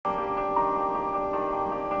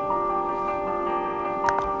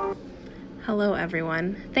Hello,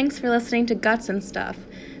 everyone. Thanks for listening to Guts and Stuff.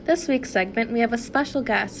 This week's segment, we have a special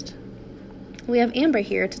guest. We have Amber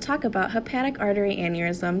here to talk about hepatic artery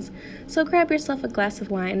aneurysms, so grab yourself a glass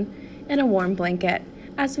of wine and a warm blanket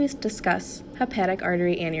as we discuss hepatic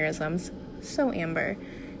artery aneurysms. So, Amber,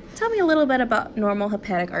 tell me a little bit about normal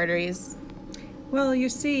hepatic arteries. Well, you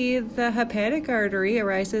see, the hepatic artery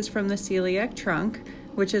arises from the celiac trunk,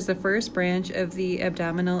 which is the first branch of the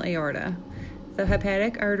abdominal aorta. The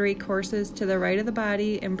hepatic artery courses to the right of the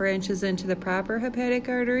body and branches into the proper hepatic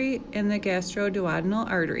artery and the gastroduodenal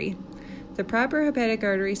artery. The proper hepatic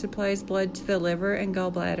artery supplies blood to the liver and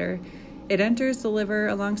gallbladder. It enters the liver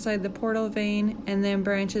alongside the portal vein and then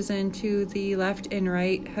branches into the left and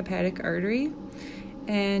right hepatic artery.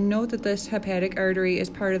 And note that this hepatic artery is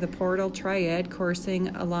part of the portal triad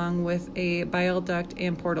coursing along with a bile duct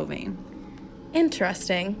and portal vein.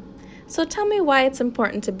 Interesting. So tell me why it's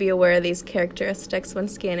important to be aware of these characteristics when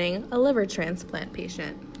scanning a liver transplant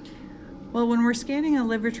patient. Well, when we're scanning a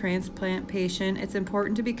liver transplant patient, it's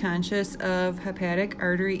important to be conscious of hepatic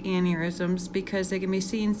artery aneurysms because they can be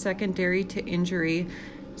seen secondary to injury,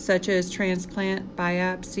 such as transplant,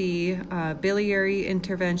 biopsy, biliary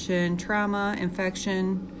intervention, trauma,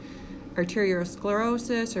 infection,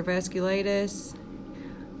 arteriosclerosis, or vasculitis.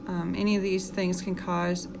 Any of these things can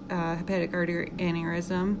cause hepatic artery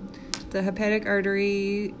aneurysm. The hepatic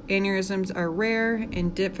artery aneurysms are rare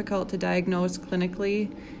and difficult to diagnose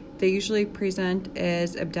clinically. They usually present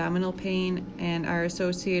as abdominal pain and are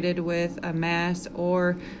associated with a mass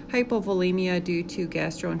or hypovolemia due to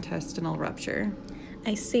gastrointestinal rupture.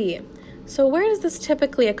 I see. So where does this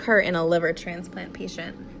typically occur in a liver transplant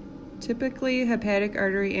patient? Typically, hepatic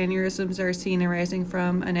artery aneurysms are seen arising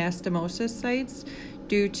from anastomosis sites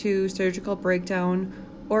due to surgical breakdown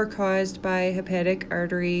or caused by hepatic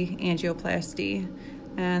artery angioplasty,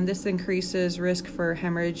 and this increases risk for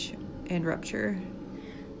hemorrhage and rupture.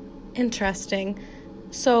 Interesting.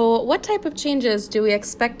 So what type of changes do we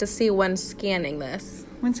expect to see when scanning this?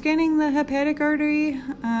 When scanning the hepatic artery,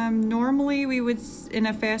 normally we would, in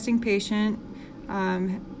a fasting patient,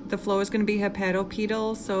 the flow is going to be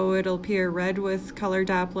hepatopedal, so it'll appear red with color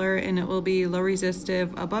Doppler, and it will be low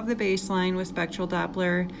resistive above the baseline with spectral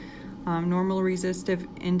Doppler. Normal resistive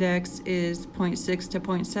index is 0.6 to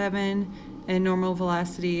 0.7, and normal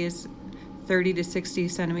velocity is 30 to 60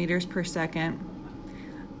 centimeters per second.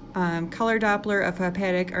 Color Doppler of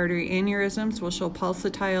hepatic artery aneurysms will show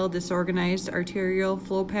pulsatile, disorganized arterial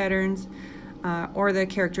flow patterns or the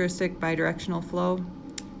characteristic bidirectional flow.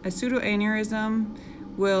 A pseudoaneurysm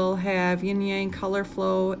will have yin-yang color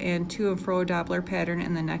flow and to and fro Doppler pattern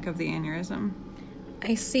in the neck of the aneurysm.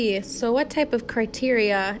 I see. So what type of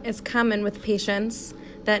criteria is common with patients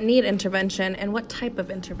that need intervention, and what type of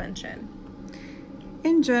intervention?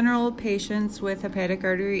 In general, patients with hepatic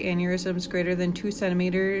artery aneurysms greater than 2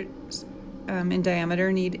 centimeters in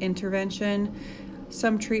diameter need intervention.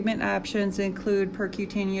 Some treatment options include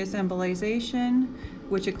percutaneous embolization,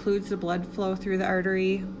 which includes the blood flow through the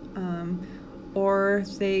artery, or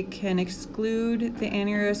they can exclude the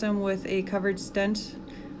aneurysm with a covered stent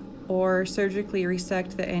or surgically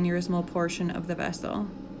resect the aneurysmal portion of the vessel.